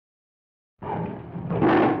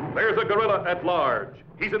There's a gorilla at large.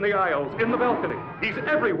 He's in the aisles, in the balcony. He's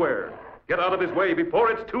everywhere. Get out of his way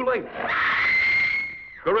before it's too late.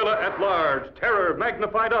 Gorilla at large, terror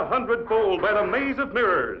magnified 100-fold by the maze of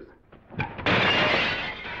mirrors.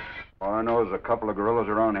 All I know is a couple of gorillas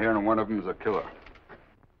around here, and one of them is a killer.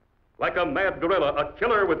 Like a mad gorilla, a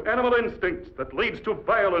killer with animal instincts that leads to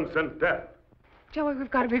violence and death. Joey,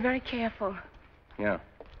 we've got to be very careful. Yeah.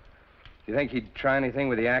 Do you think he'd try anything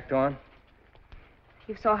with the act on?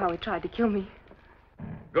 You saw how he tried to kill me.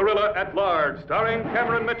 Gorilla at Large, starring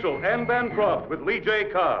Cameron Mitchell and Bancroft with Lee J.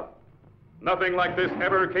 Cobb. Nothing like this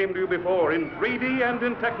ever came to you before in 3D and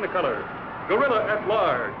in Technicolor. Gorilla at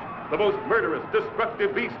Large, the most murderous,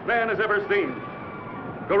 destructive beast man has ever seen.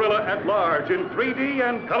 Gorilla at Large in 3D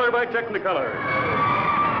and color by Technicolor.